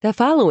The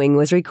following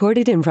was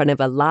recorded in front of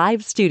a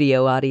live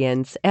studio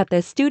audience at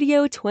the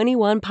Studio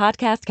 21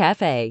 Podcast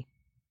Cafe.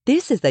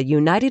 This is the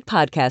United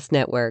Podcast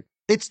Network.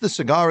 It's the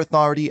Cigar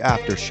Authority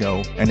After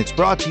Show, and it's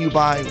brought to you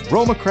by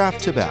Roma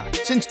Craft Tobacco.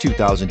 Since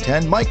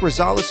 2010, Mike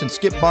Rosales and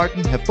Skip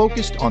Martin have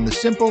focused on the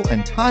simple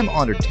and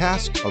time-honored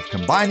task of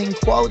combining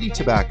quality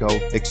tobacco,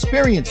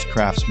 experienced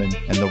craftsmen,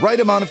 and the right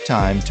amount of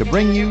time to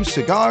bring you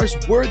cigars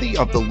worthy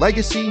of the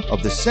legacy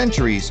of the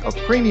centuries of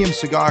premium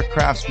cigar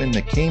craftsmen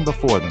that came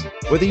before them.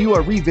 Whether you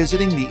are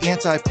revisiting the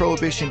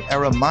anti-prohibition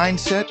era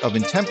mindset of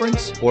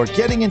intemperance or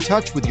getting in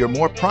touch with your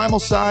more primal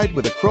side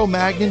with a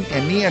Cro-Magnon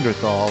and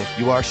Neanderthal,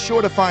 you are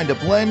sure to find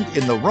a blend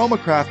in the Roma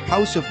Craft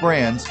house of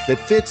brands that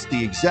fits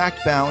the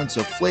exact balance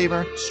of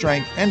flavor,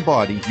 strength, and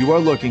body you are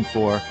looking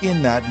for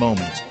in that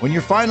moment. When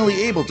you're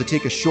finally able to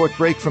take a short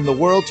break from the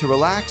world to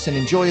relax and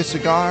enjoy a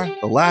cigar,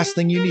 the last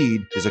thing you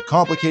need is a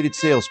complicated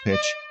sales pitch.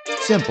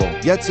 Simple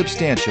yet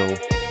substantial.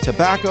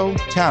 Tobacco,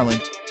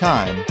 talent,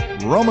 time.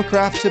 Roma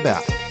Craft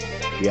Tobacco.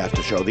 The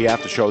after show, the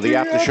after show, the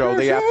after show,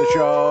 the after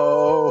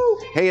show.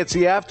 Hey, it's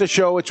the after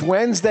show. It's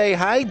Wednesday.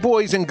 Hi,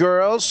 boys and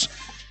girls.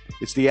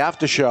 It's the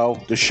after show.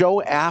 The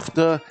show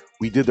after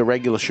we did the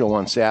regular show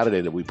on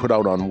Saturday that we put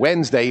out on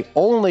Wednesday,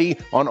 only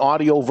on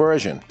audio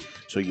version.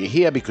 So you're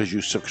here because you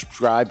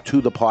subscribe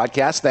to the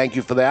podcast. Thank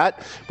you for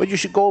that. But you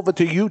should go over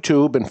to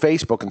YouTube and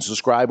Facebook and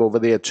subscribe over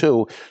there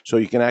too, so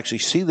you can actually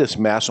see this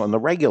mess on the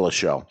regular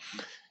show.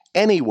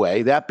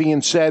 Anyway, that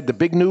being said, the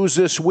big news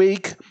this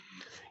week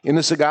in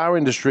the cigar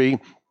industry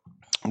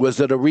was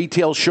that a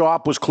retail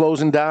shop was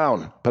closing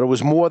down, but it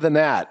was more than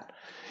that.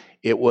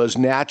 It was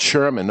Nat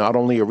Sherman, not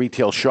only a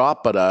retail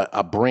shop, but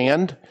a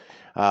brand,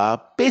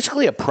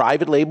 basically a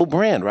private label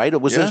brand, right?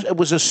 It was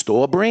a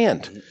store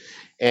brand.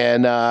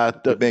 And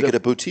make it a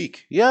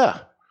boutique.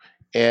 Yeah.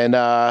 And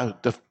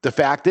the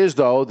fact is,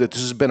 though, that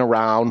this has been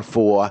around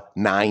for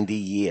 90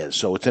 years.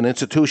 So it's an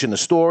institution. The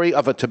story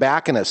of a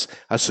tobacconist,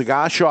 a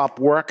cigar shop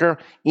worker,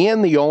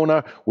 and the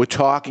owner. We're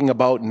talking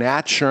about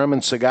Nat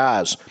Sherman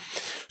Cigars.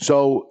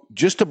 So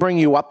just to bring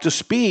you up to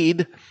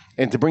speed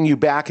and to bring you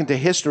back into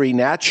history,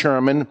 Nat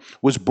Sherman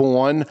was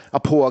born a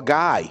poor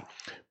guy,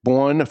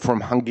 born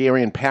from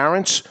Hungarian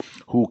parents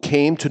who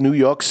came to New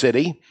York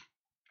City.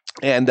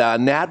 And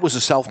Nat was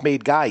a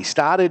self-made guy. He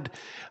started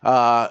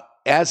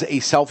as a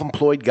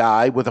self-employed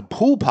guy with a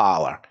pool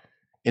parlor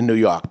in New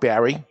York.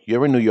 Barry,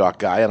 you're a New York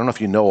guy. I don't know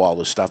if you know all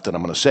the stuff that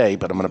I'm going to say,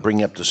 but I'm going to bring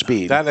you up to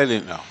speed. That I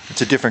didn't know.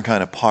 It's a different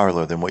kind of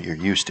parlor than what you're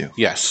used to.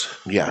 Yes.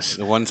 Yes.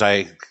 The ones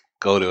I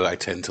go to, I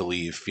tend to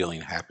leave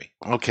feeling happy.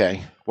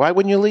 Okay. Why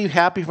wouldn't you leave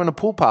happy from the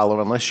pool parlor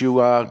unless you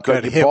got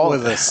your hit ball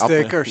with a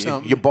stick or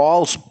something? Your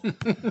balls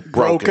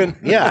broken.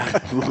 Yeah.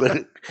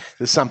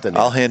 There's something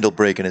there. I'll handle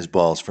breaking his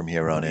balls from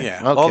here on in. Yeah.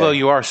 Okay. Although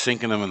you are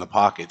sinking them in the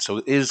pocket, so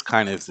it is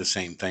kind of the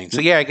same thing. So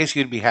yeah, I guess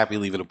you'd be happy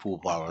leaving a pool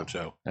parlor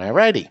too. All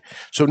righty.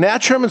 So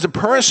Nat Sherman's a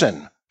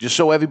person, just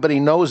so everybody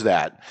knows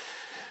that.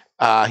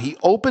 He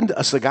opened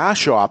a cigar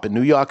shop in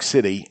New York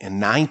City in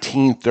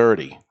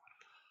 1930.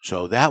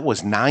 So that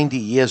was 90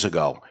 years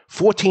ago.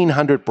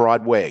 1400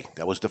 Broadway.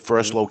 That was the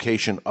first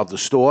location of the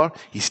store.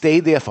 He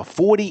stayed there for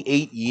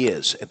 48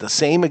 years at the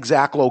same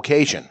exact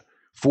location.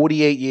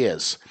 48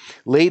 years.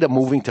 Later,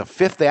 moving to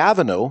Fifth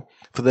Avenue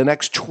for the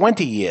next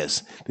 20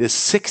 years. There's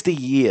 60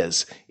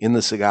 years in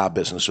the cigar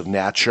business of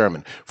Nat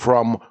Sherman.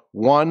 From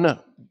one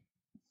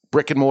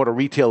brick and mortar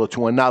retailer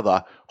to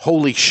another.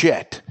 Holy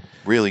shit.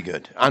 Really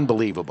good.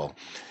 Unbelievable.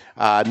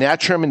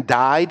 Nat Sherman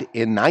died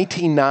in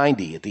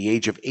 1990 at the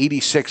age of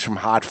 86 from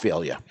heart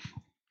failure.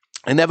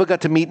 I never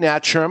got to meet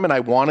Nat Sherman.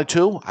 I wanted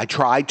to. I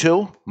tried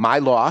to. My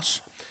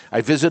loss.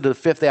 I visited the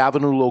Fifth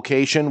Avenue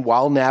location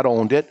while Nat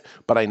owned it,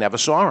 but I never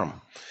saw him.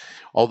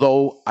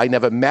 Although I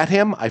never met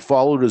him, I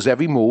followed his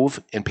every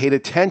move and paid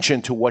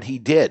attention to what he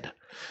did.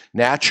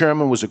 Nat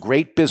Sherman was a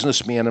great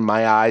businessman in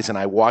my eyes, and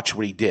I watched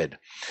what he did.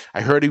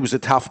 I heard he was a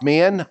tough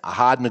man, a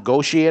hard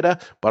negotiator,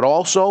 but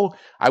also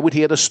I would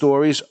hear the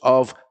stories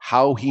of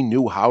how he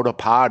knew how to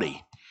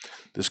party.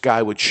 This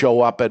guy would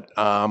show up at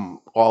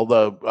all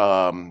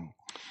the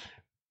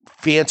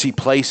fancy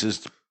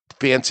places,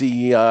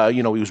 he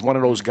was one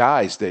of those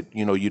guys that,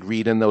 you'd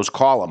read in those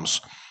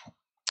columns.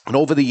 And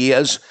over the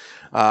years,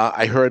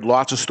 I heard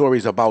lots of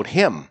stories about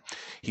him.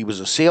 He was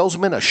a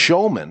salesman, a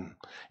showman,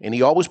 and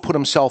he always put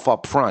himself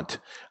up front.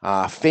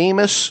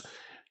 Famous,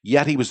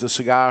 yet he was the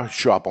cigar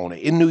shop owner.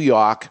 In New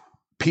York,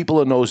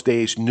 people in those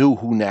days knew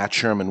who Nat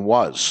Sherman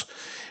was.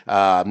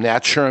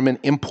 Nat Sherman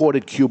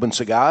imported Cuban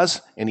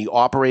cigars, and he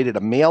operated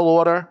a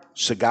mail-order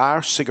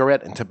cigar,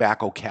 cigarette, and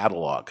tobacco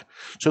catalog.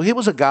 So he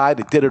was a guy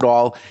that did it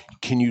all.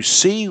 Can you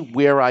see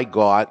where I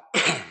got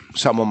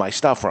some of my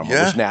stuff from?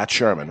 Yeah. It was Nat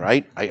Sherman,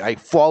 right? I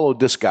followed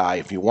this guy,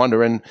 if you're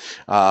wondering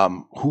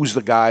who's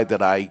the guy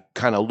that I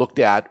kind of looked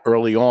at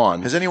early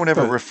on. Has anyone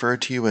ever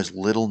referred to you as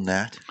Little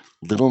Nat?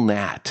 Little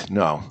Nat,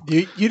 no.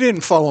 You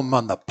didn't follow him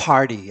on the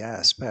party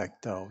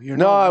aspect, though.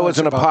 No, I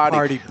wasn't a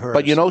party person.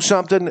 But you know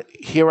something?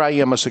 Here I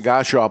am, a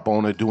cigar shop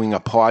owner, doing a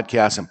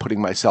podcast and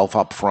putting myself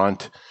up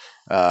front.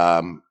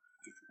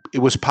 It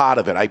was part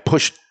of it. I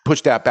pushed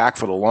pushed that back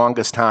for the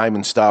longest time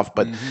and stuff.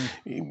 But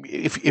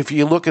if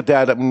you look at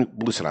that, I mean,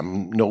 listen,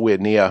 I'm nowhere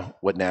near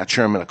what Nat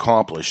Sherman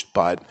accomplished,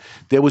 but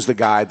there was the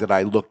guy that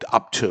I looked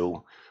up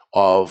to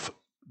of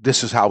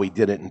this is how he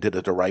did it and did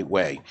it the right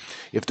way.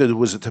 If there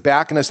was a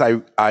tobacconist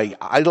I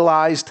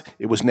idolized,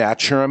 it was Nat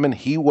Sherman.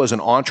 He was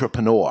an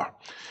entrepreneur.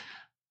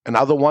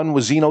 Another one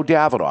was Zino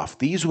Davidoff.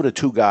 These were the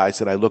two guys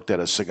that I looked at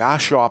as cigar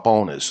shop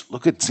owners.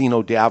 Look at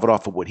Zino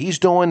Davidoff for what he's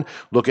doing.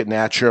 Look at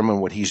Nat Sherman,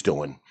 what he's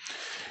doing.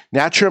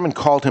 Nat Sherman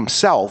called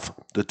himself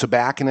the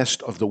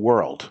tobacconist of the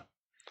world.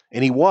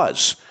 And he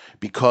was,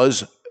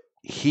 because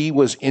he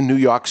was in New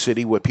York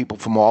City where people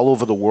from all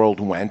over the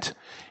world went,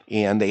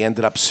 and they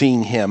ended up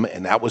seeing him,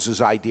 and that was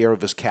his idea of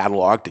his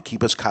catalog, to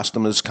keep his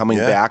customers coming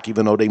back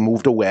even though they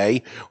moved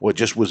away or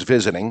just was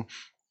visiting.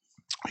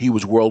 He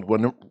was world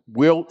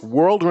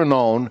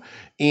renowned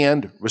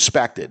and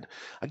respected.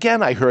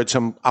 Again, I heard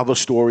some other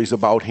stories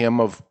about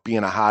him of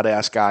being a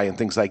hard-ass guy and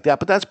things like that,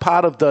 but that's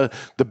part of the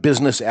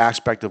business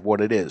aspect of what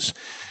it is.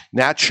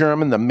 Nat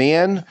Sherman, the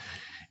man,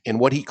 and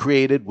what he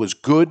created was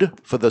good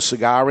for the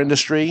cigar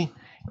industry,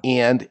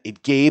 and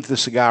it gave the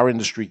cigar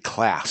industry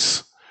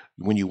class.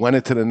 When you went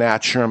into the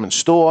Nat Sherman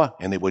store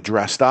and they were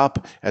dressed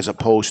up, as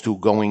opposed to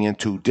going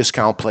into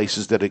discount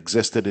places that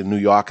existed in New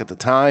York at the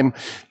time,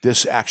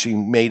 this actually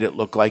made it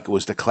look like it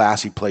was the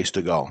classy place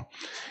to go.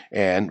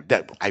 And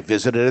that I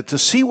visited it to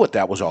see what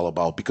that was all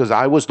about, because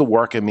I was the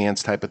working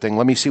man's type of thing.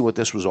 Let me see what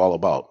this was all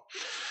about.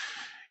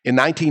 In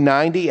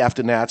 1990,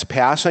 after Nat's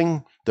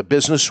passing, the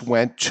business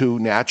went to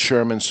Nat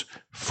Sherman's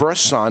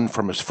first son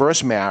from his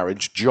first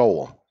marriage,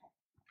 Joel.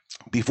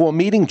 Before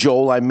meeting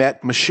Joel, I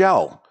met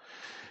Michelle.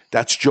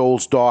 That's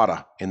Joel's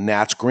daughter and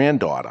Nat's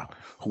granddaughter,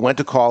 who went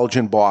to college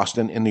in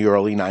Boston in the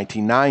early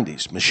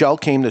 1990s. Michelle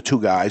came to two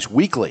guys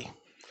weekly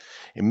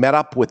and met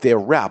up with their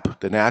rep,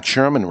 the Nat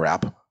Sherman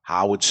rep,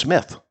 Howard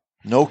Smith.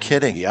 No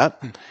kidding.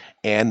 Yep.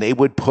 And they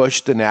would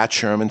push the Nat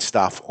Sherman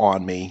stuff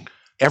on me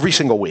every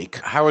single week.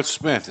 Howard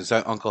Smith, is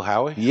that Uncle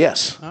Howie?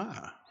 Yes.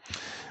 Ah.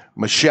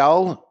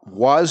 Michelle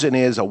was and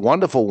is a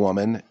wonderful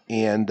woman,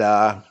 and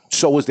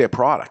so was their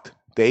product.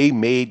 They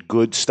made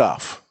good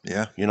stuff.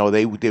 Yeah. You know,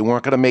 they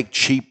weren't going to make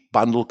cheap,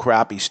 bundle,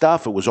 crappy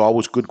stuff. It was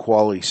always good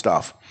quality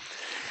stuff.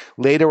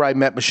 Later, I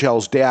met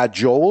Michelle's dad,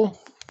 Joel.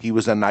 He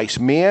was a nice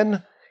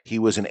man. He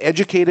was an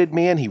educated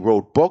man. He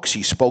wrote books.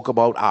 He spoke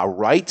about our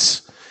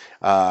rights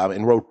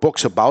and wrote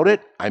books about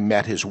it. I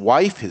met his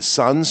wife, his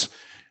sons,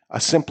 a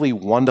simply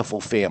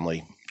wonderful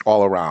family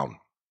all around.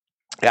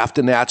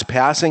 After Nat's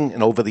passing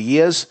and over the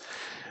years,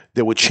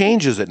 there were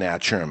changes at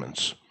Nat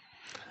Sherman's.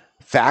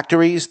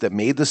 Factories that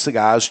made the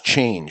cigars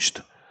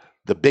changed.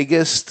 The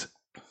biggest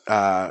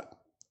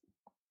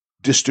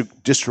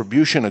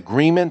distribution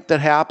agreement that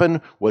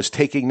happened was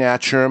taking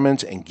Nat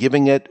Sherman's and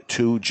giving it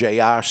to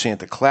J.R.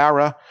 Santa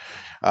Clara,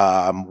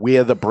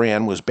 where the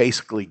brand was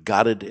basically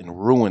gutted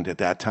and ruined at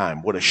that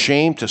time. What a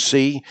shame to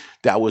see.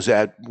 That was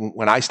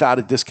when I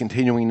started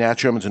discontinuing Nat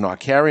Sherman's and not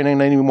carrying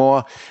it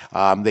anymore.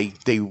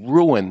 They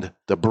ruined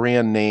the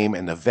brand name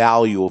and the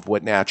value of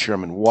what Nat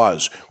Sherman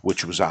was,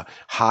 which was a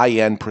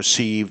high-end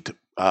perceived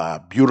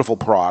beautiful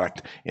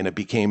product, and it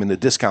became in the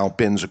discount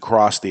bins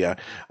across there,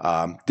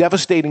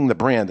 devastating the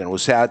brand, and it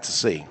was sad to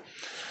see.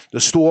 The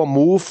store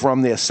moved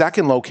from their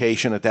second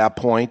location at that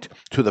point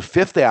to the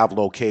Fifth Ave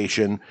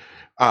location,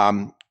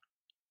 from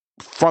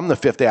the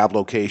Fifth Ave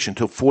location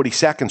to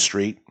 42nd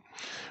Street,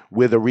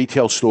 where the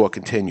retail store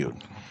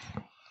continued.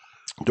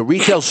 The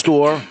retail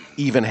store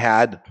even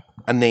had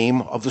a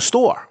name of the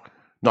store.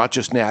 Not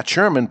just Nat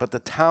Sherman, but the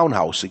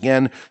Townhouse,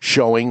 again,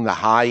 showing the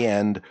high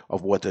end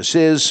of what this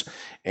is.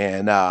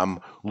 And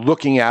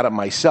looking at it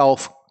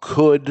myself,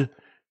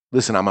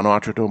 listen, I'm an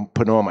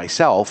entrepreneur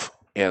myself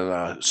and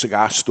a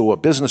cigar store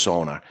business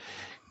owner.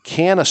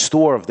 Can a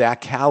store of that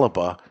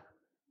caliber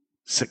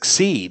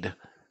succeed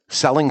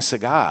selling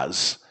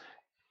cigars?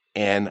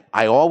 And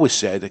I always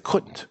said it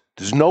couldn't.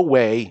 There's no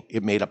way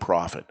it made a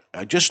profit.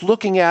 Just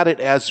looking at it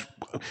as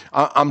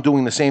I'm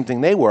doing the same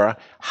thing they were,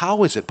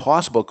 how is it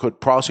possible could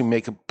possibly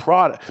make a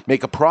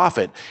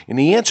profit? And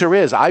the answer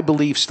is, I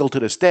believe still to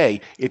this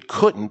day, it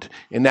couldn't.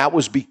 And that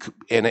was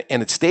and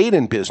it stayed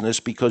in business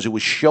because it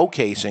was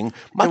showcasing,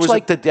 much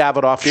like the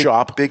Davidoff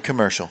shop. Big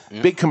commercial.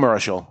 Yeah. Big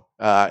commercial.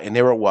 And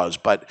there it was.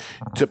 But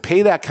to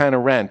pay that kind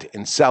of rent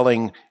and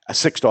selling a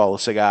 $6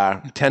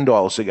 cigar,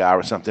 $10 cigar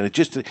or something, it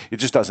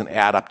just doesn't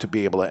add up to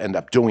be able to end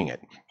up doing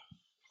it.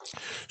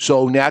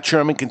 So Nat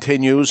Sherman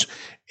continues,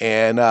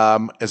 and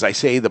as I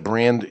say, the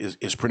brand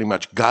is pretty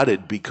much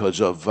gutted because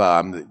of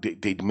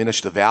they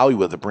diminished the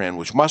value of the brand,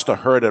 which must have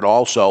hurt it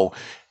also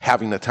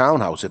having the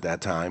Townhouse at that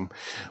time.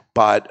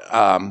 But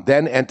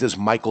then enters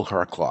Michael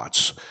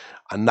Herklotz,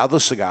 another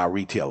cigar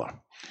retailer.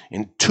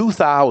 In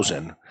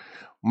 2000,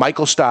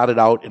 Michael started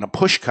out in a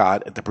push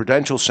cart at the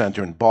Prudential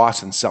Center in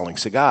Boston selling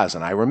cigars,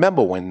 and I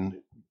remember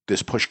when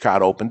this push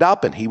cart opened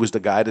up, and he was the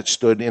guy that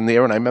stood in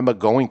there, and I remember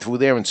going through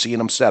there and seeing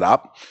him set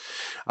up.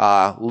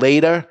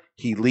 Later,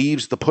 he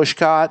leaves the push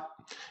cart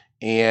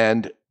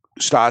and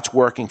starts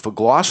working for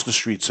Gloucester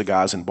Street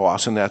Cigars in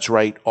Boston. That's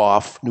right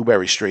off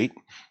Newbury Street.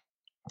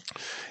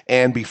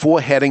 And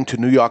before heading to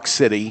New York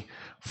City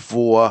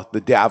for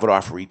the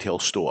Davidoff retail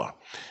store,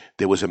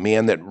 there was a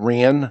man that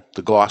ran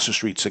the Gloucester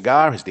Street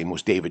Cigar. His name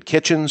was David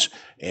Kitchens,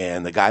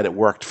 and the guy that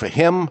worked for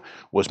him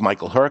was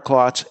Michael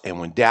Herklotz. And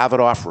when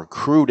Davidoff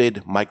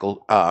recruited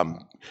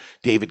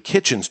David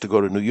Kitchens to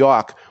go to New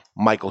York,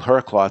 Michael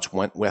Herklotz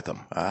went with him.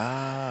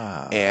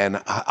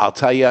 And I'll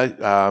tell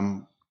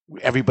you,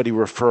 everybody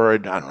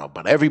referred, I don't know,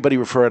 but everybody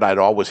referred, I'd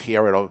always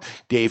hear it, of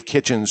Dave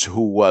Kitchens,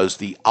 who was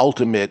the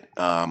ultimate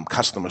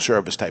customer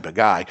service type of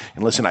guy.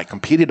 And listen, I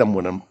competed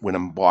when I'm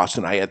in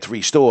Boston. I had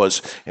 3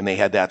 stores, and they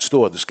had that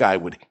store. This guy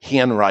would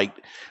handwrite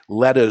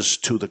letters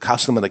to the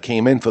customer that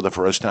came in for the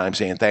first time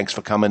saying, thanks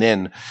for coming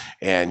in.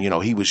 And,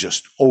 he was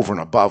just over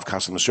and above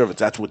customer service.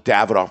 That's what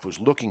Davidoff was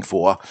looking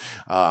for.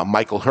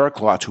 Michael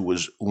Herklotz, who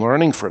was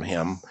learning from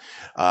him,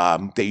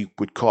 they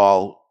would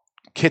call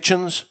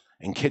Kitchens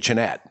and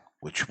Kitchenette,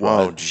 which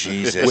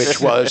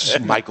was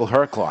Michael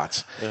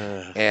Herklotz.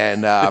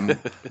 And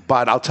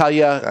but I'll tell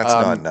you, that's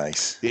not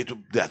nice.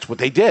 That's what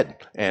they did,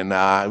 and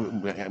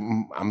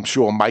I'm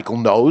sure Michael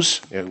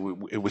knows.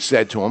 It was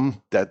said to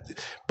him that,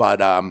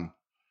 but.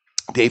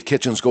 Dave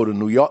Kitchens goes to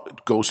New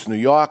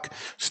York,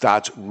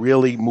 starts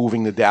really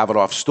moving the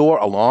Davidoff store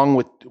along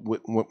with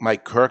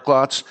Mike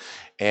Herklotz,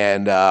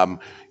 and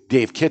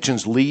Dave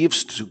Kitchens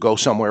leaves to go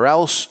somewhere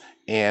else,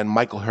 and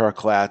Michael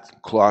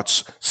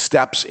Herklotz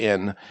steps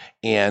in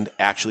and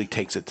actually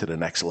takes it to the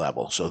next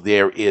level. So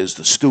there is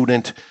the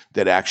student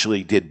that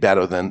actually did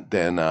better than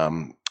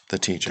the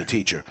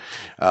teacher.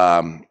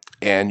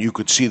 And you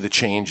could see the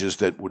changes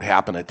that would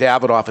happen at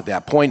Davidoff at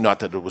that point. Not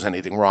that there was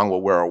anything wrong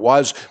with where it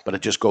was, but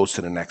it just goes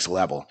to the next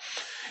level.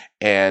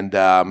 And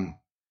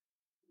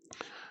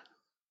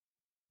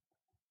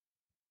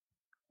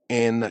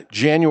in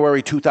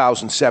January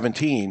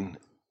 2017,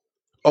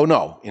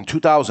 in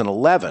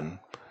 2011,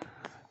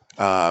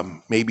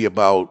 maybe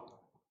about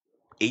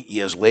 8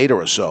 years later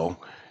or so,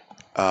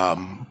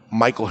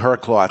 Michael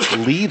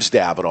Herklotz leaves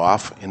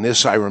Davidoff, and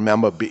this I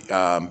remember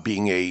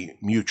being a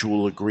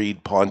mutual agreed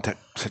upon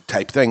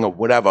type thing or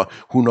whatever.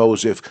 Who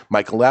knows if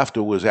Michael left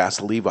or was asked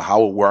to leave or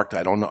how it worked?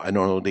 I don't know. I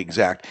don't know the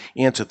exact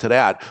answer to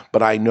that,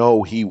 but I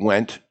know he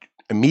went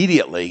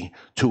immediately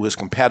to his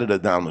competitor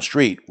down the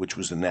street, which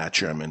was the Nat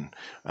Sherman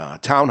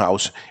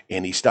townhouse,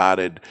 and he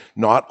started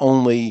not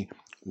only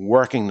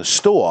working the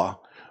store,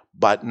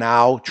 but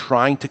now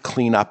trying to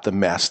clean up the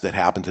mess that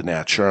happened to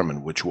Nat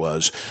Sherman, which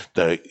was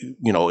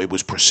it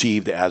was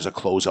perceived as a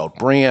closeout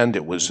brand.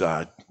 It was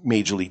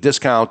majorly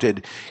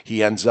discounted.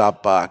 He ends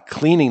up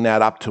cleaning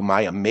that up to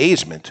my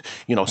amazement.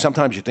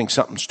 Sometimes you think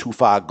something's too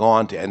far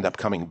gone to end up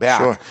coming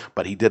back, sure.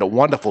 But he did a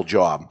wonderful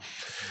job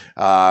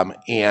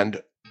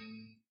and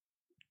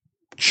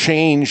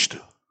changed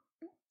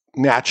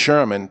Nat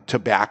Sherman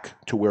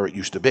back to where it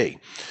used to be.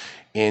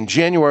 In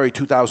January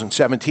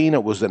 2017,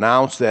 it was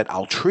announced that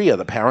Altria,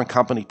 the parent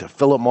company to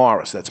Philip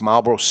Morris, that's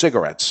Marlboro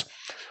Cigarettes,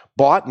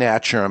 bought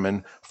Nat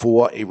Sherman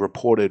for a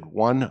reported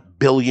 $1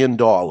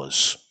 billion.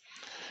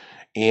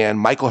 And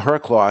Michael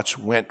Herklotz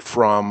went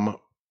from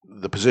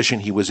the position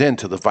he was in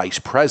to the vice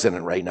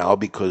president right now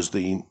because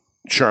the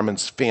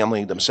Sherman's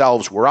family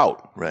themselves were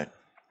out. Right.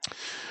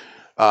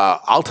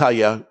 I'll tell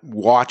you,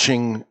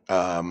 watching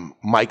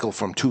Michael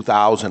from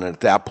 2000, and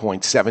at that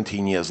point,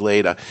 17 years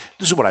later,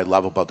 this is what I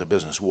love about the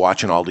business,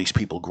 watching all these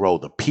people grow,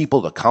 the people,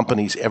 the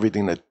companies,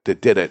 everything that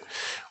did it.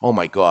 Oh,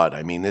 my God.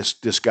 I mean, this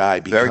guy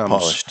becomes... Very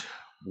polished.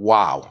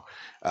 Wow.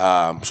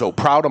 So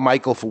proud of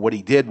Michael for what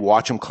he did,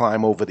 watch him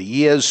climb over the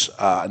years.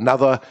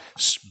 Another...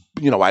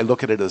 I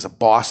look at it as a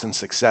Boston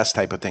success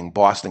type of thing.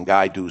 Boston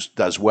guy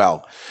does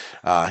well.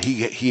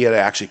 He had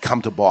actually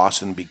come to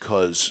Boston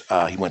because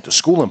he went to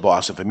school in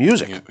Boston for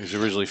music. Yeah, he's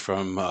originally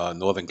from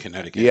northern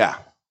Connecticut. Yeah.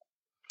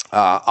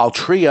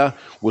 Altria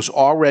was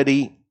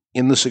already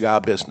in the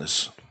cigar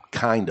business,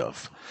 kind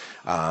of,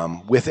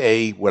 with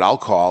what I'll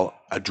call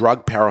a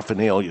drug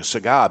paraphernalia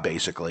cigar,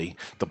 basically,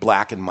 the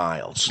Black and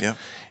Milds. Yeah.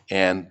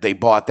 And they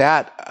bought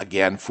that,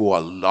 again, for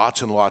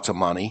lots and lots of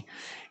money.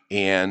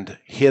 And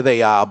here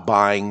they are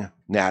buying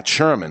Nat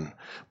Sherman.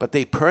 But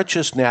they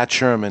purchased Nat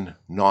Sherman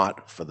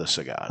not for the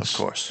cigars. Of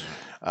course.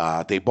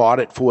 They bought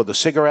it for the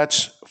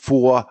cigarettes,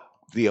 for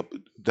the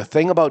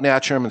thing about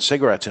Nat Sherman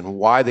cigarettes and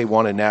why they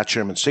wanted Nat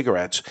Sherman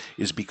cigarettes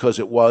is because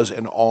it was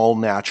an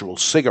all-natural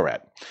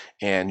cigarette.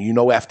 And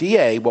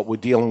FDA, what we're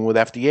dealing with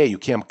FDA, you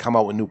can't come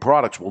out with new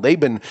products. Well,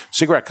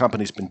 cigarette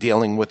companies been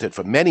dealing with it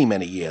for many,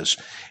 many years.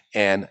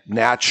 And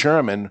Nat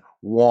Sherman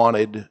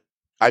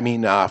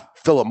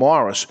Philip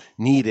Morris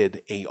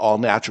needed a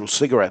all-natural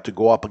cigarette to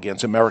go up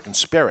against American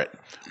Spirit,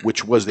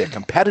 which was their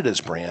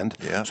competitor's brand.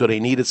 Yeah. So they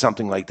needed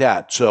something like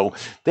that. So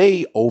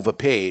they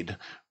overpaid.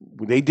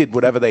 They did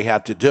whatever they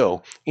had to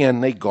do,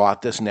 and they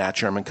got this Nat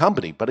Sherman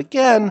company. But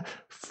again,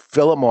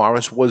 Philip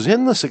Morris was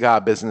in the cigar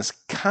business,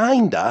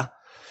 kinda,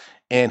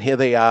 and here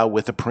they are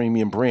with a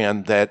premium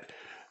brand that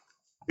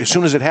as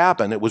soon as it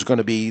happened, it was going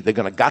to be, they're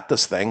going to gut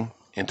this thing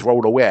and throw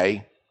it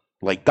away,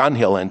 like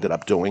Dunhill ended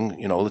up doing.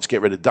 Let's get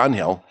rid of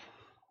Dunhill.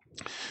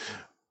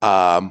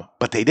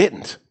 But they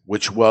didn't.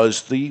 which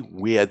was the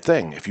weird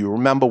thing. If you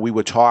remember, we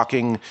were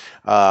talking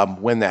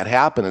when that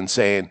happened and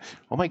saying,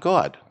 oh my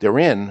God, they're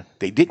in.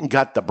 They didn't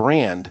gut the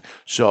brand.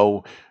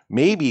 So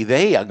maybe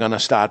they are going to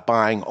start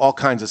buying all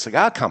kinds of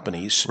cigar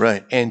companies,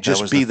 Right. and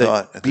just be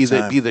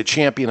the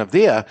champion of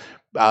their.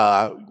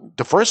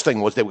 The first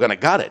thing was they were going to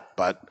gut it,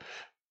 but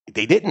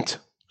they didn't.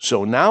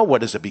 So now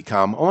what does it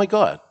become? Oh my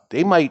God,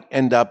 they might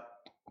end up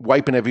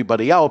wiping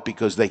everybody out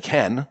because they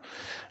can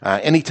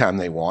anytime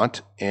they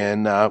want.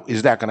 And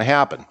is that going to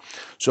happen?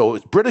 So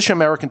it's British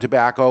American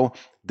Tobacco.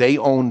 They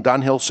own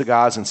Dunhill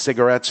cigars and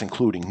cigarettes,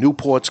 including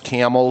Newports,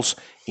 Camels,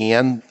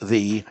 and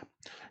the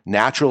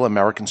Natural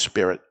American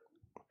Spirit.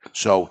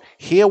 So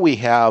here we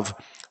have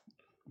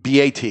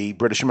BAT,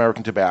 British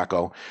American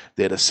Tobacco.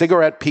 They're the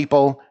cigarette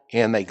people,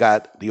 and they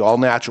got the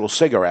all-natural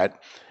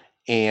cigarette,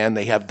 and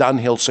they have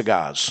Dunhill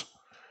cigars.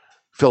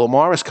 Philip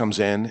Morris comes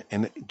in,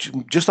 and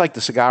just like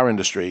the cigar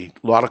industry,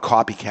 a lot of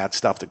copycat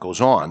stuff that goes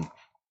on.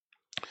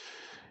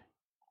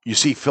 You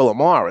see Philip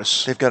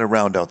Morris. They've got to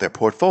round out their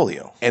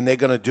portfolio. And they're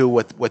going to do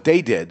what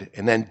they did.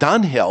 And then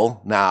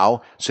Dunhill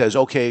now says,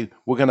 okay,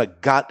 we're going to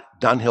gut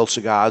Dunhill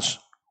cigars.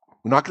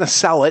 We're not going to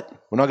sell it.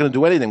 We're not going to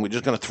do anything. We're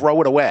just going to throw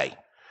it away.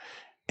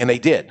 And they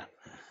did.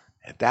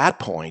 At that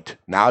point,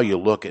 now you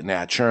look at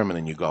Nat Sherman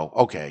and you go,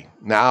 okay,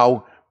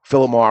 now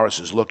Philip Morris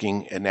is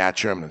looking at Nat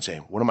Sherman and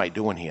saying, what am I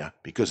doing here?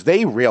 Because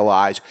they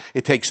realize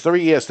it takes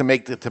 3 years to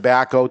make the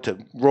tobacco, to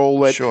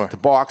roll it, to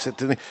box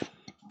it.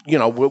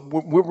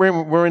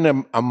 We're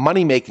in a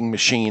money-making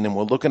machine, and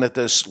we're looking at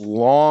this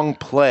long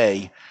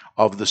play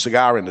of the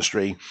cigar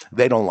industry.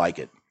 They don't like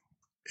it.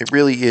 It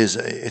really is.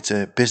 It's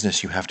a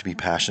business you have to be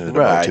passionate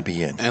about to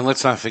be in. And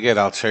let's not forget,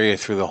 Altria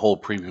threw the whole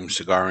premium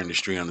cigar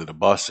industry under the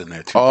bus in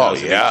their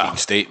 2018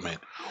 statement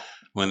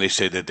when they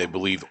said that they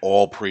believed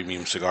all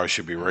premium cigars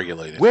should be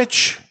regulated.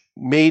 Which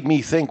made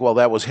me think, while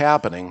that was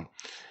happening,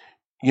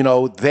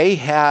 they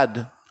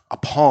had a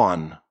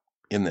pawn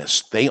in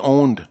this. They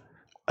owned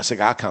a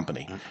cigar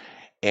company.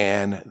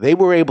 And they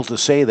were able to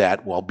say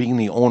that while being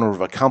the owner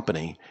of a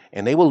company,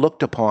 and they were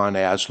looked upon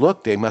as,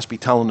 look, they must be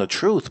telling the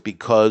truth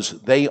because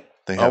they're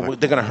going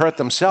to hurt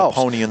themselves.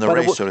 Pony in the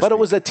race, so to speak. But it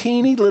was a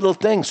teeny little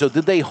thing. So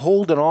did they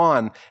hold it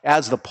on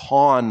as the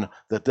pawn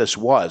that this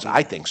was?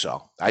 I think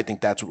so. I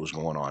think that's what was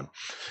going on.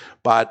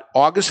 But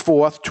August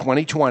 4th,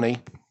 2020,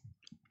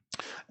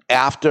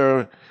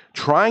 after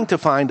trying to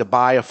find a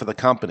buyer for the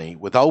company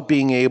without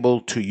being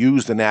able to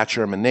use the Nat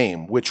Sherman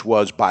name, which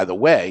was, by the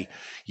way,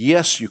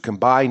 yes, you can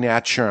buy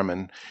Nat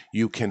Sherman.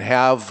 You can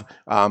have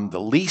the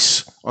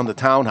lease on the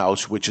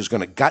townhouse, which is going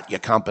to gut your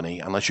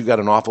company. Unless you got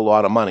an awful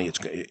lot of money,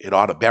 it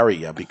ought to bury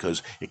you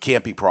because it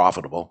can't be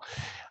profitable.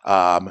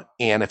 And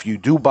if you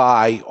do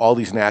buy all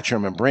these Nat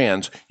Sherman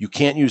brands, you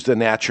can't use the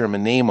Nat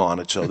Sherman name on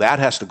it, so that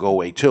has to go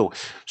away too.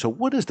 So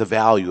what is the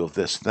value of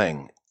this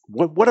thing?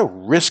 What a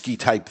risky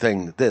type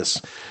thing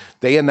this.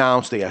 They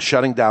announced they are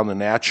shutting down the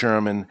Nat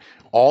Sherman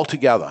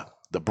altogether.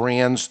 The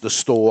brands, the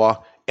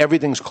store,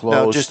 everything's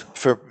closed. Now, just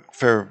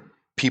for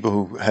people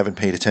who haven't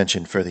paid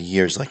attention for the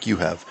years like you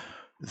have,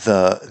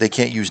 they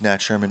can't use Nat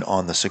Sherman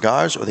on the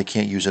cigars, or they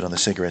can't use it on the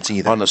cigarettes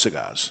either. On the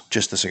cigars,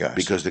 just the cigars,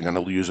 because they're going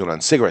to use it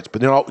on cigarettes.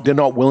 But they're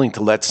not willing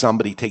to let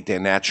somebody take their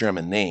Nat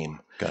Sherman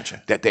name.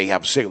 Gotcha. That they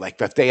have,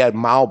 like if they had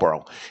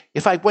Marlboro.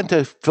 If I went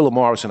to Philip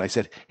Morris and I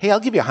said, hey, I'll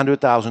give you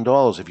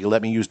 $100,000 if you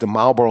let me use the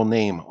Marlboro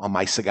name on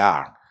my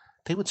cigar,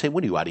 they would say,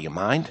 what are you, out of your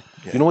mind?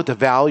 Yeah. You know what the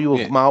value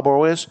of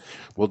Marlboro is?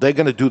 Well, they're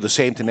going to do the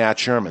same to Nat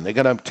Sherman. They're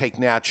going to take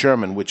Nat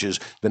Sherman, which is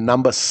the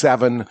number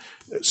 7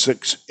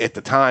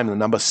 cigarette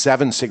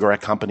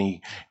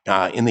company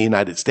in the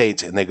United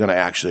States, and they're going to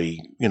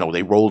actually,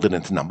 they rolled it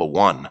into number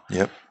 1.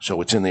 Yep. So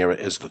it's in there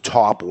as the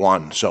top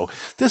one. So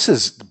this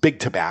is big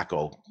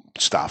tobacco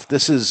stuff.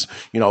 This is,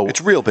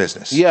 it's real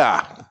business.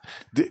 Yeah.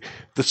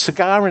 The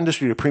cigar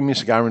industry, the premium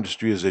cigar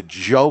industry, is a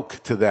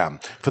joke to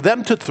them. For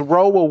them to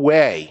throw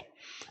away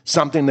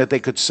something that they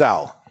could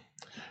sell,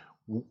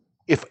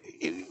 if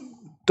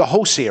the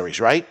whole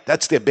series, right?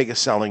 That's their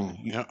biggest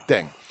selling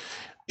thing.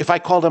 If I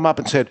called them up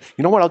and said,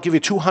 you know what, I'll give you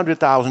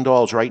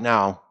 $200,000 right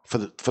now for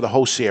the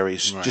whole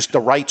series, just the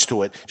rights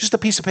to it, just a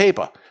piece of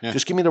paper.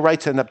 Just give me the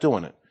rights to end up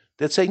doing it.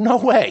 They'd say, no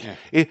way.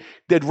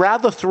 They'd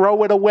rather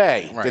throw it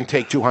away than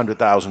take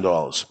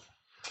 $200,000.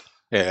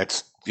 Yeah,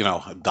 it's,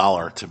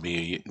 $1 to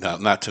me,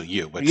 not to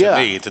you, but to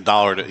me, it's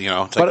 $1,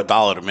 it's like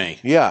 $1 to me.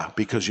 Yeah,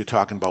 because you're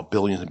talking about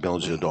billions and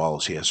billions of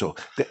dollars here. So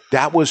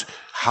that was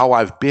how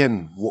I've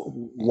been.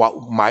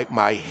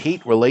 My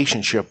hate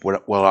relationship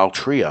with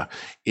Altria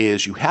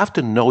is you have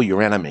to know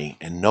your enemy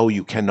and know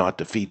you cannot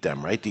defeat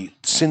them, right? The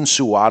Sun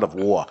Tzu art of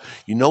war.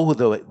 You know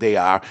who they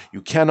are.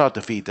 You cannot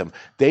defeat them.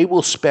 They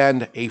will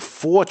spend a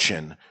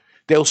fortune.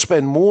 They'll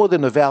spend more than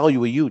the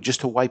value of you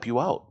just to wipe you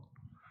out.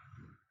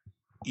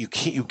 You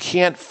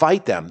can't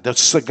fight them. The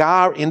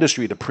cigar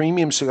industry, the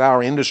premium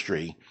cigar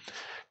industry,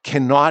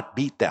 cannot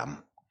beat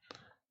them,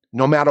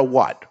 no matter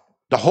what.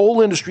 The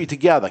whole industry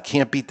together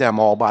can't beat them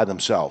all by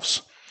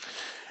themselves.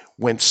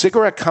 when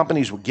cigarette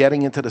companies were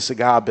getting into the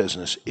cigar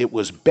business, it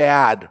was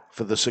bad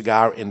for the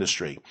cigar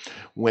industry.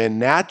 When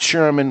Nat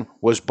Sherman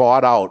was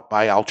bought out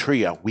by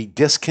Altria, we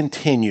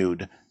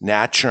discontinued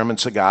Nat Sherman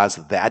cigars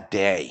that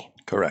day.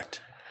 Correct.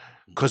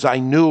 Because I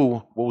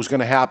knew what was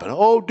going to happen.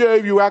 Oh,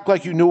 Dave, you act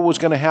like you knew what was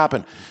going to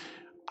happen.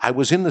 I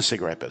was in the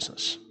cigarette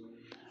business.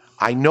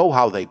 I know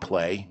how they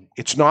play.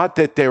 It's not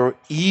that they're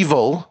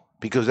evil,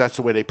 because that's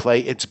the way they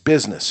play. It's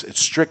business. It's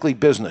strictly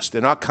business.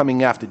 They're not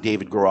coming after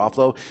David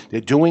Garofalo. They're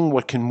doing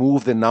what can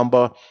move the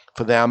number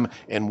for them,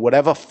 and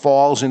whatever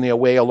falls in their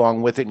way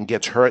along with it and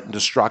gets hurt and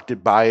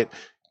destructed by it,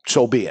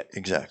 so be it.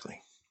 Exactly.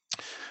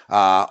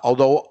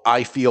 Although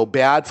I feel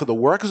bad for the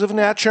workers of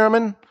Nat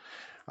Sherman,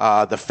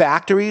 the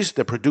factories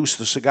that produce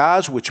the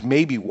cigars, which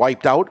may be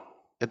wiped out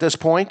at this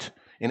point,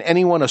 and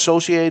anyone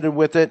associated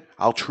with it,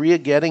 Altria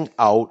getting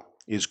out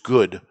is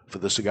good for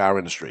the cigar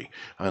industry.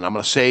 And I'm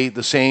going to say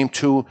the same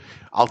to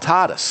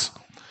Altadis.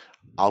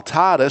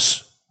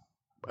 Altadis,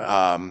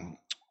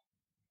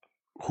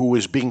 who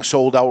is being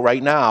sold out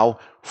right now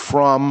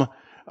from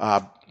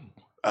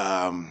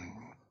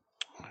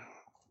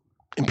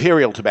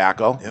Imperial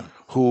Tobacco,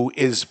 who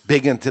is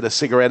big into the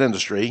cigarette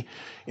industry.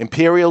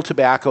 Imperial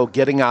Tobacco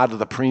getting out of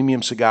the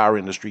premium cigar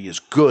industry is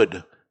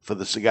good for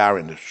the cigar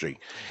industry.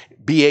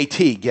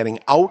 BAT getting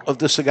out of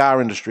the cigar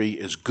industry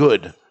is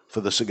good for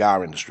the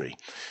cigar industry.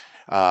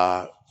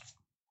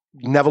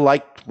 Never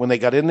liked when they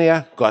got in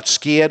there, got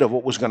scared of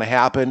what was going to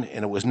happen,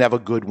 and it was never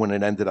good when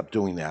it ended up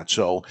doing that.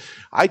 So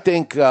I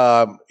think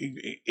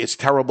it's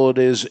terrible it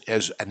is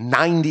as a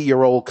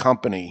 90-year-old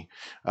company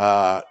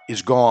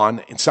is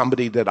gone, and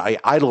somebody that I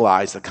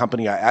idolized, the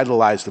company I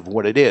idolized of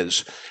what it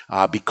is,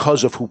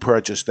 because of who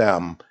purchased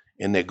them,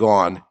 and they're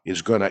gone,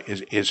 is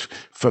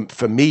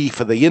for me,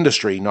 for the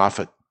industry, not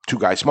for Two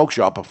Guys Smoke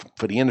Shop, but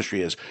for the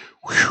industry is,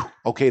 whew,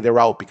 okay, they're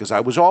out, because I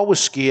was always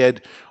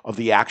scared of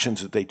the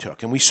actions that they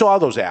took. And we saw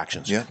those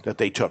actions that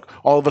they took.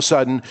 All of a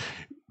sudden,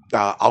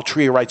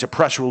 Altria writes a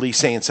press release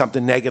saying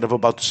something negative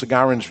about the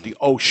cigar industry.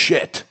 Oh,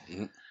 shit.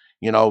 Mm-hmm.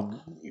 You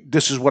know,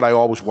 this is what I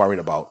always worried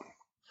about.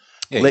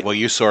 Yeah, well,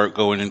 you saw it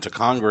going into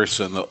Congress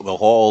and the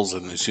halls,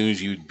 and as soon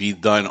as you'd be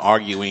done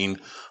arguing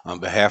on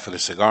behalf of the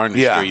cigar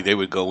industry, they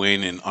would go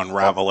in and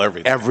unravel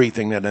everything.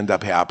 Everything that ended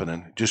up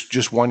happening.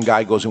 Just one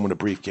guy goes in with a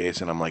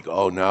briefcase, and I'm like,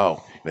 oh,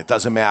 no. And it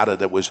doesn't matter.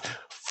 There was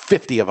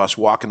 50 of us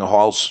walking the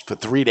halls for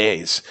 3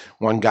 days.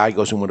 One guy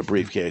goes in with a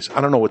briefcase. I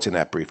don't know what's in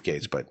that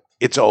briefcase, but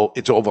it's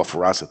over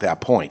for us at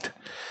that point.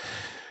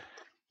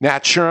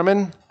 Nat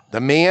Sherman, the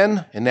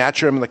man, and Nat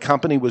Sherman, the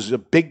company, was a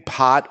big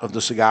part of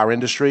the cigar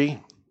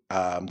industry.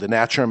 The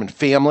Nat Sherman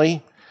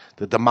family.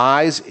 The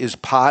demise is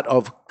part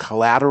of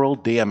collateral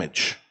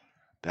damage.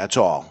 That's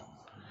all.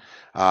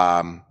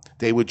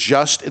 They were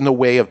just in the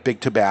way of big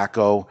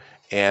tobacco,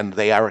 and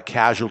they are a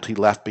casualty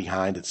left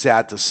behind. It's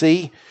sad to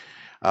see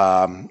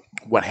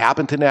what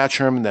happened to Nat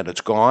Sherman, that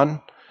it's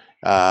gone.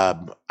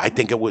 I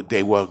think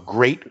they were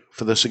great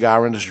for the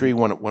cigar industry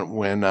when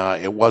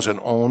it wasn't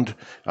owned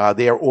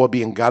there or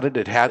being gutted.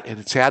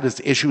 It's had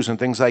its issues and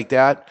things like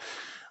that.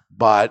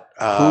 But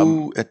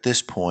who at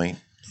this point,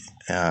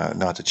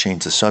 not to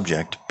change the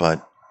subject,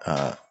 but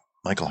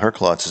Michael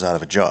Herklotz is out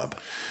of a job.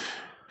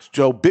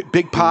 So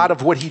big part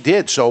of what he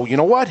did. So you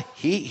know what?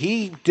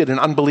 He did an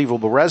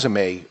unbelievable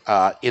resume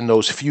in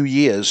those few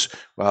years.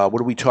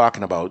 What are we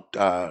talking about?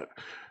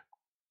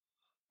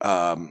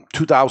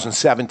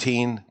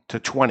 2017 to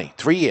 20,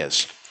 3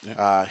 years.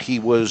 Yeah. He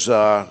was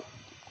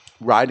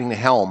riding the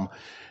helm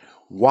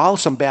while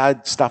some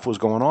bad stuff was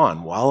going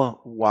on,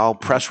 while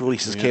press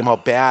releases came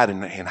out bad,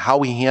 and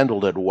how he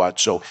handled it.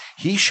 So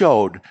he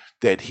showed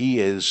that he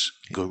is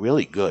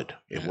really good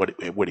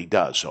at what he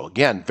does. So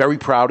again, very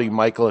proud of you,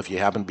 Michael. If you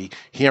happen to be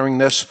hearing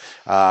this,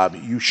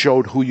 you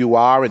showed who you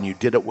are, and you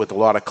did it with a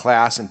lot of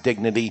class and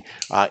dignity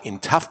in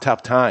tough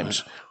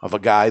times. Of a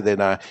guy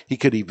that he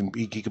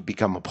could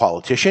become a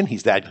politician.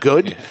 He's that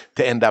good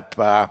to end up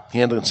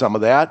handling some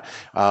of that.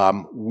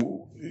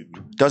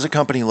 Does a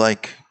company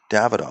like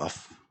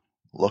Davidoff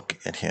look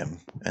at him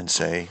and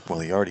say, "Well,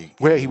 he already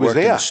he was worked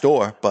there in the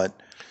store, but."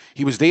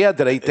 He was there.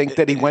 Did I think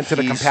that he went to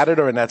the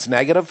competitor and that's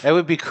negative? That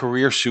would be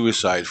career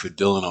suicide for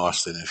Dylan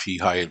Austin if he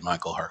hired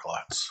Michael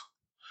Herklotz.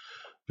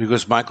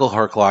 Because Michael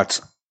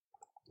Herklotz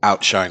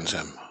outshines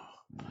him.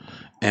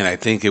 And I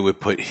think it would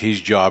put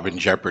his job in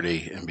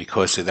jeopardy. And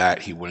because of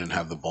that, he wouldn't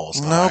have the balls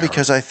to hire him.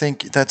 Because I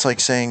think that's like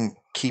saying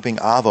keeping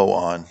Avo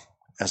on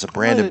as a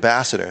brand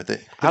ambassador.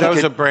 That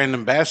was a brand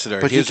ambassador.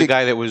 But he's the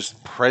guy that was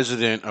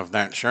president of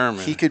Nat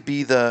Sherman. He could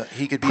be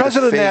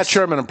President of Nat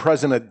Sherman and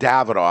President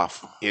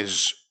Davidoff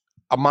is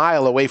a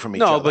mile away from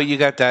each other. No, but you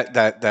got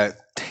that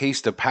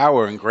taste of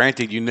power, and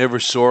granted, you never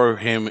saw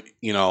him,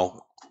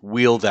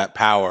 wield that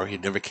power. He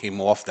never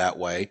came off that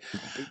way.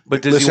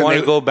 But does he want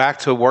to go back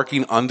to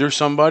working under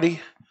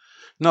somebody?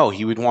 No,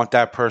 he would want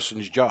that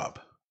person's job.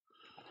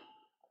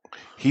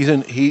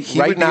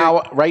 Right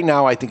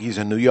now, I think he's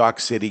a New York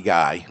City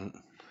guy,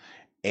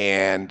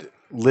 and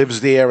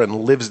lives there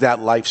and lives that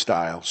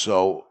lifestyle.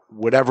 So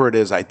whatever it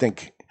is, I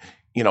think,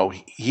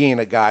 he ain't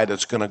a guy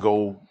that's going to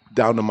go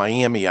down to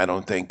Miami, I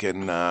don't think,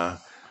 and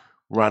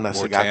run a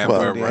cigar Tampa,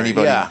 company. right.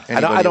 Anybody, Yeah, I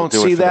anybody will don't do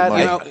it see for the that.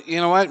 money. You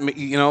know what?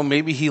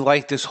 Maybe he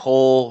liked this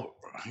whole.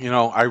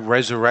 I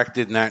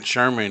resurrected Nat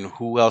Sherman.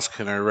 Who else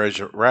can I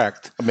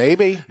resurrect?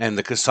 Maybe. And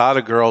the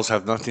Quesada girls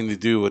have nothing to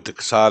do with the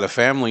Quesada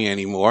family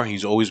anymore.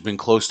 He's always been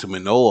close to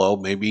Manolo.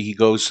 Maybe he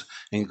goes,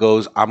 I'm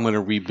going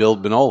to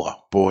rebuild Manolo.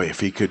 Boy, if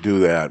he could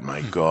do that,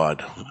 my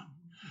God,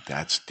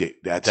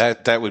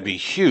 That would be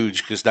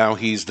huge because now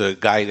he's the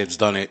guy that's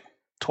done it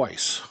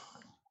twice.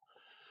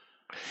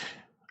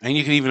 And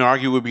you could even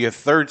argue it would be a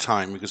third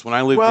time because when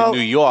I lived in New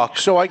York,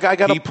 so he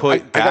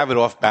put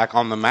Davidoff back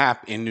on the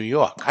map in New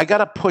York. I got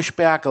to push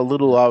back a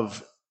little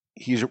of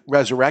he's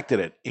resurrected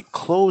it. It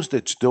closed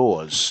its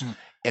doors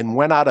and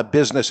went out of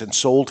business and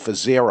sold for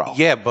zero.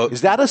 Yeah, but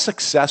is that a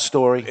success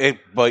story?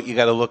 But you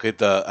got to look at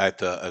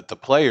the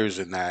players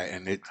in that,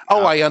 and it.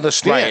 I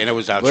understand. Right, and it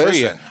was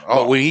Altria.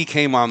 But when he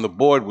came on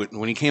board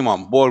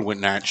with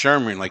Nat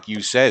Sherman, like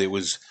you said, it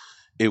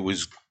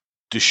was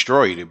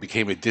destroyed. It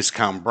became a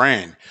discount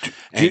brand.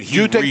 And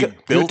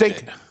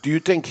do you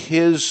think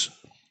his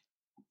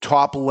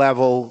top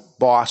level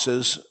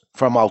bosses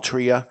from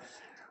Altria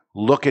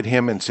look at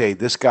him and say,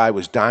 this guy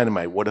was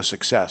dynamite, what a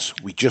success.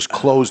 We just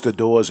closed the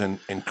doors and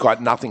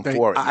got nothing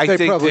for it.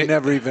 They probably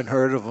never even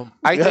heard of him.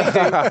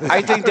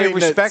 I think they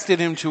respected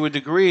him to a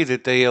degree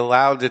that they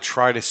allowed to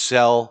try to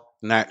sell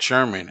Nat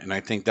Sherman. And I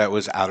think that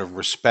was out of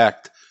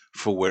respect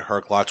for what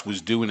Herklotz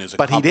was doing as a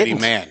company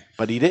man.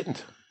 But he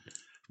didn't.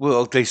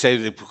 Well, they say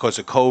that because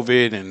of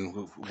COVID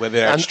and whether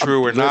that's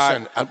true or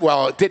not.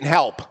 Well, it didn't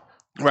help.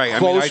 Right. I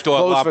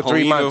thought for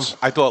 3 months.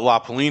 I thought La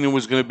Polina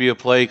was going to be a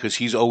play because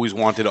he's always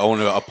wanted to own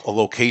a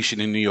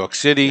location in New York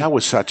City. That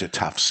was such a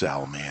tough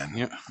sell, man.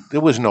 Yeah.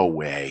 There was no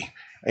way.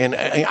 And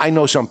I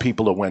know some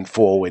people that went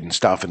forward and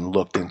stuff and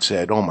looked and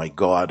said, oh, my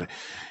God.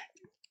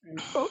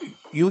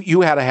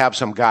 You had to have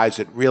some guys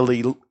that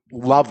really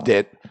loved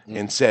it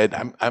and said,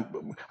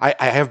 I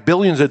have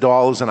billions of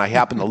dollars and I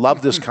happen to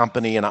love this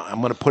company and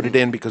I'm going to put it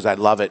in because I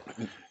love it.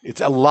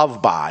 It's a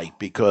love buy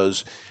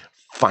because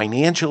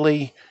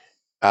financially,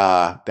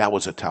 that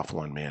was a tough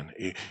one, man.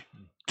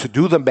 To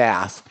do the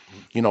math,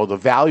 the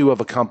value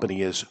of a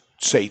company is,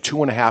 say,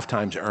 2.5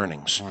 times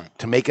earnings. Right.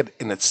 To make it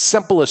in its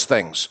simplest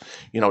things.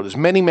 There's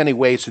many, many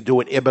ways to do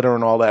it, EBITDA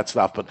and all that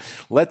stuff. But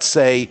let's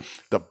say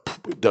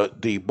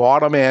the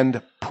bottom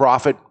end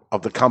profit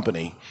of the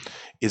company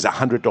is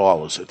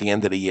 $100 at the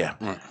end of the year.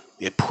 Right.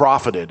 It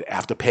profited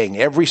after paying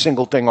every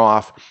single thing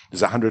off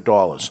is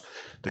 $100.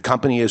 The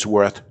company is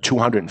worth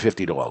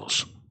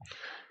 $250.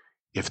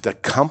 If the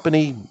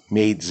company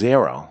made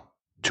zero,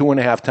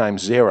 2.5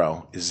 times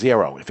zero is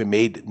zero. If it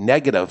made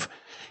negative,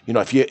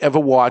 if you ever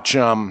watch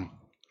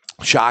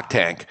Shark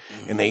Tank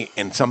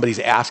and somebody's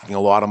asking a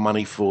lot of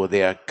money for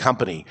their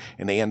company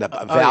and they end up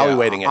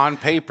evaluating it. On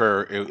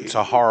paper, it's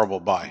a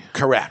horrible buy.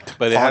 Correct.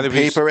 But on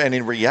paper and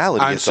in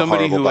reality, it's a horrible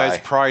buy. On somebody who has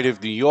pride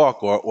of New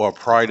York or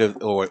pride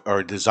of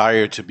or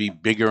desire to be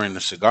bigger in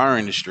the cigar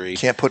industry.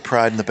 Can't put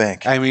pride in the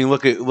bank. I mean,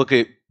 look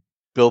at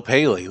Bill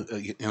Paley.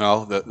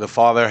 The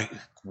father.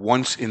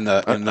 Once in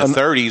the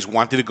 30s,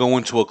 wanted to go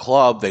into a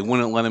club. They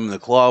wouldn't let him in the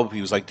club.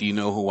 He was like, "Do you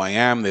know who I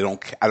am? I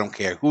don't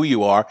care who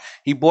you are."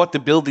 He bought the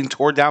building,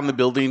 tore down the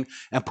building,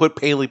 and put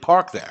Paley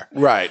Park there.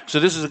 Right. So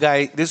this is a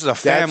guy. This is a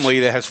family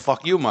that has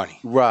fuck you money.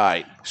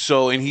 Right.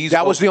 So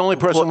that was the only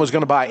person who was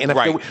going to buy. And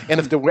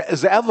if there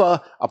was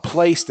ever a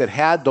place that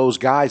had those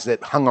guys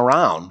that hung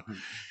around,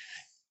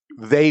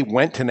 they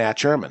went to Nat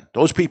Sherman.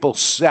 Those people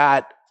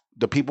sat.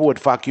 The people with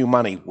fuck you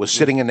money was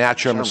sitting in Nat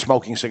Sherman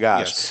smoking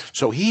cigars. Yes.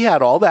 So he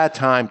had all that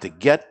time to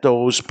get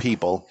those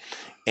people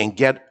and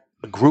get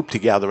a group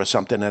together or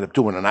something and end up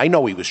doing it. And I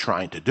know he was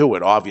trying to do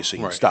it, obviously,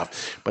 and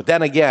stuff. But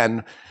then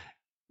again,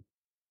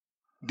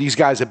 these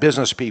guys are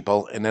business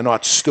people and they're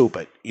not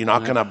stupid. You're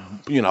not going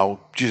to,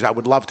 geez, I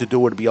would love to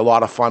do it. It'd be a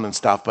lot of fun and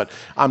stuff, but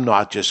I'm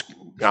not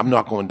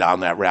going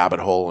down that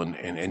rabbit hole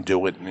and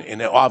do it.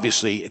 And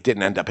obviously, it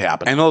didn't end up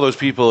happening. I know those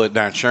people at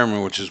Nat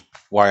Sherman, which is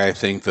why I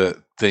think the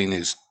thing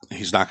is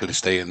he's not going to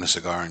stay in the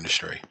cigar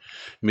industry.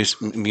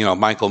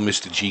 Michael,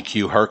 Mr.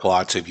 GQ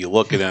Herklotz, if you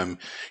look at him,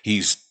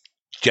 he's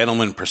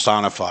gentleman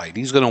personified.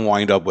 He's going to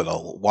wind up with a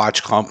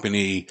watch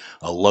company,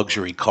 a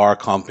luxury car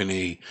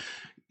company.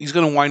 He's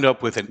going to wind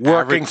up with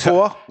working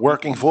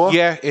for?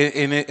 Yeah,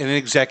 in an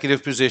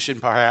executive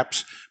position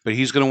perhaps, but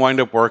he's going to wind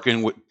up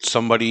working with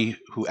somebody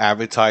who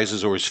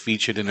advertises or is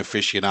featured in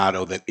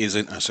Aficionado that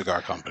isn't a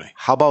cigar company.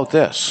 How about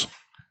this?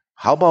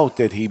 How about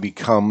that he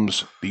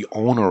becomes the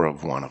owner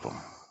of one of them,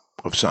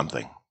 of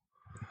something?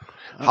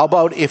 How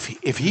about if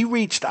he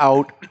reached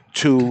out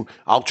to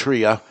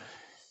Altria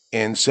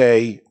and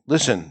say,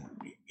 listen,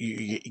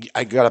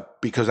 I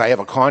got because I have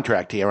a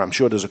contract here. I'm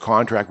sure there's a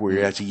contract where he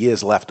has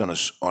years left on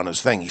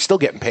his thing. He's still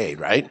getting paid,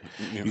 right?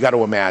 Yeah. You got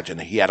to imagine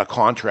he had a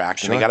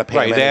contract and they got to pay him.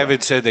 Right. They anyway.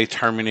 haven't said they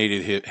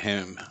terminated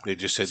him. They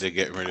just said they're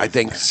getting rid of him. I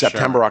think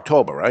September,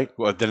 October, right?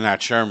 Well, they're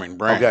not Sherman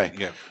brand. Okay.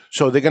 Yeah.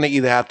 So they're going to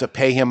either have to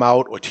pay him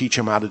out or teach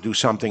him how to do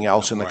something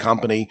else in the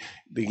company.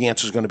 The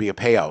answer is going to be a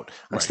payout.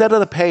 Instead of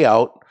the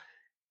payout,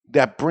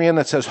 that brand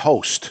that says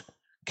host,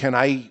 can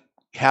I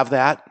have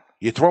that?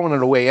 You're throwing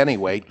it away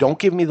anyway. Don't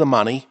give me the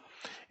money.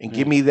 and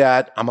give me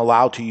that. I'm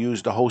allowed to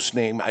use the host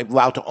name. I'm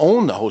allowed to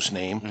own the host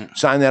name.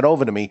 Sign that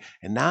over to me.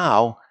 And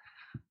now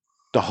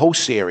the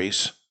host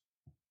series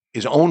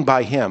is owned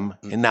by him,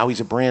 and now he's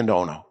a brand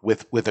owner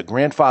with a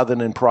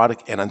grandfathered in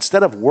product. And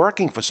instead of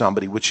working for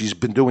somebody, which he's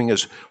been doing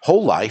his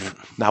whole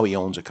life, now he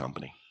owns a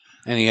company.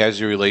 And he has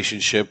a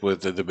relationship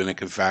with the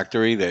Dominican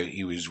factory that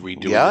he was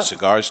redoing the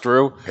cigars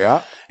through.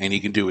 Yeah. And he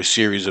can do a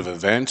series of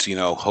events,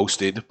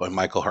 hosted by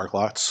Michael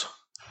Herklotz.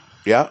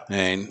 Yeah.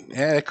 And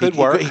it could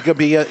work. He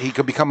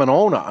could become an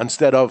owner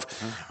instead of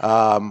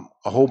a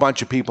whole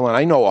bunch of people. And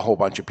I know a whole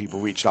bunch of people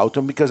reached out to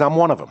him because I'm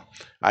one of them.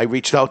 I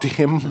reached out to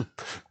him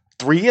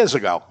 3 years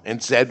ago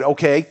and said,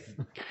 okay,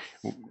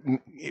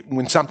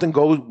 when something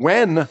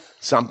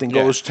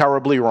goes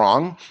terribly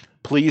wrong,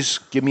 please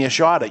give me a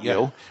shot at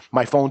you.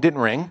 My phone didn't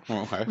ring.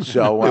 Okay.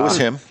 So it was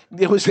him.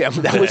 It was him.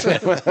 That was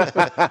him.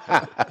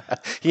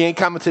 He ain't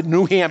coming to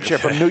New Hampshire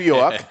from New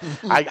York.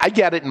 I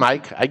get it,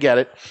 Mike. I get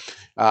it.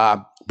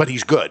 But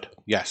he's good.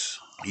 Yes.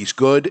 He's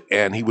good,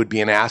 and he would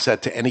be an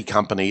asset to any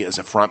company as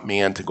a front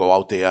man to go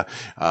out there.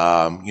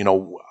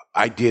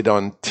 I did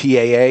on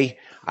TAA.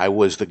 I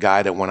was the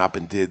guy that went up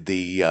and did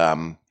the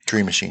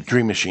Dream Machine.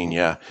 Dream Machine,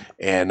 yeah.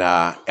 And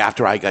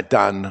after I got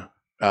done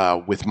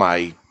with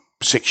my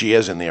 6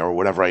 years in there or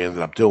whatever I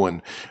ended up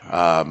doing,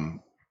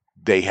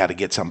 they had to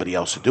get somebody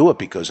else to do it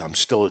because I'm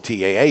still a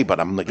TAA, but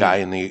I'm the guy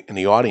in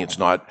the audience,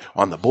 not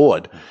on the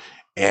board.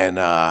 And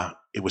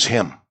it was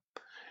him.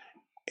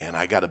 And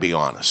I got to be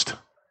honest.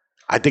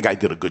 I think I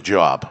did a good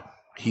job.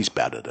 He's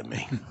better than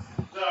me.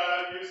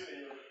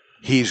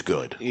 He's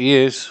good. He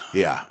is.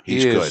 Yeah,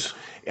 he's good.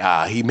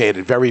 He made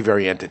it very,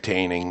 very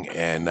entertaining,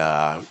 and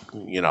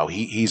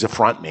he's a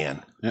front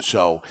man. Yep.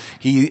 So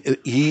he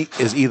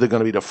is either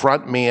going to be the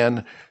front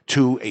man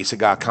to a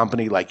cigar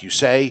company, like you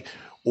say,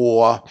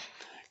 or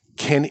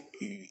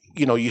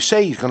you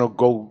say he's going to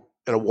go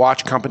at a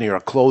watch company or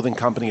a clothing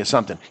company or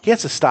something. He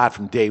has to start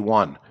from day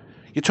one.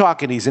 You're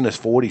talking he's in his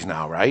 40s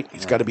now, right?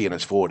 He's got to be in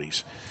his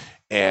 40s.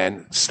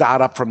 And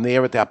start up from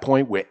there at that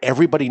point where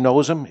everybody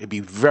knows him. It'd be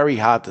very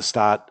hard to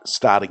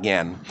start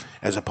again,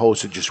 as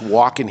opposed to just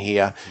walking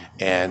here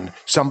and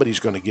somebody's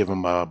going to give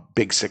him a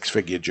big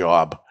 6-figure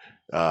job.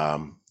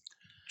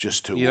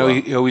 Just to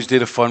he always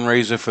did a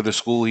fundraiser for the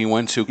school he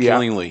went to,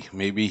 Killingly.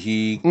 Maybe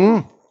he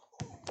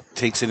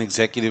takes an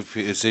executive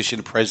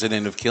position,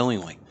 president of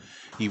Killingly.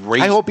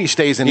 I hope he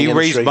stays in the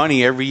industry. He raised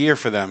money every year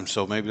for them,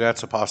 so maybe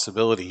that's a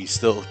possibility. He's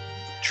still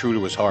true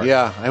to his heart.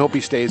 Yeah, I hope he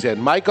stays in.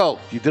 Michael,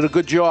 you did a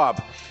good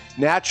job.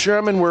 Nat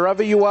Sherman,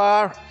 wherever you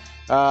are,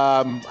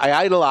 I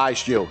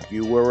idolized you.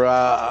 You were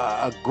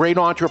a great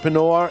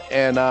entrepreneur,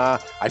 and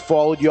I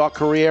followed your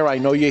career. I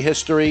know your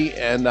history,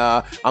 and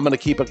I'm going to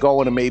keep it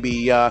going, and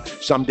maybe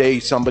someday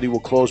somebody will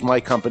close my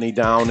company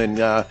down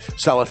and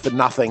sell it for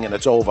nothing, and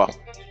it's over.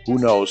 Who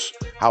knows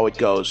how it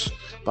goes.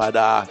 But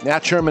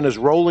Nat Sherman is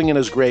rolling in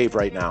his grave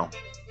right now.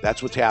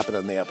 That's what's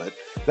happening there, but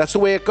that's the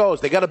way it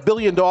goes. They got $1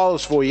 billion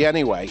for you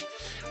anyway.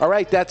 All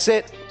right, that's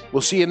it.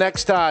 We'll see you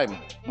next time.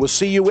 We'll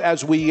see you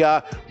as we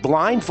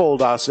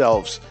blindfold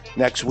ourselves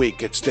next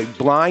week. It's the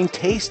blind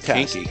taste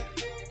test.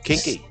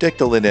 Kinky. Stick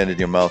the lid end in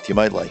your mouth. You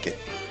might like it.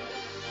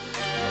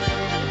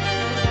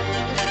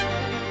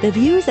 The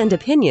views and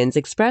opinions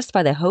expressed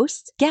by the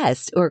hosts,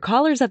 guests, or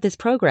callers of this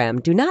program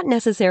do not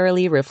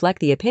necessarily reflect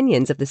the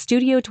opinions of the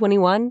Studio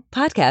 21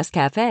 Podcast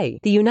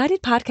Cafe, the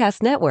United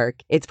Podcast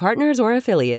Network, its partners, or affiliates.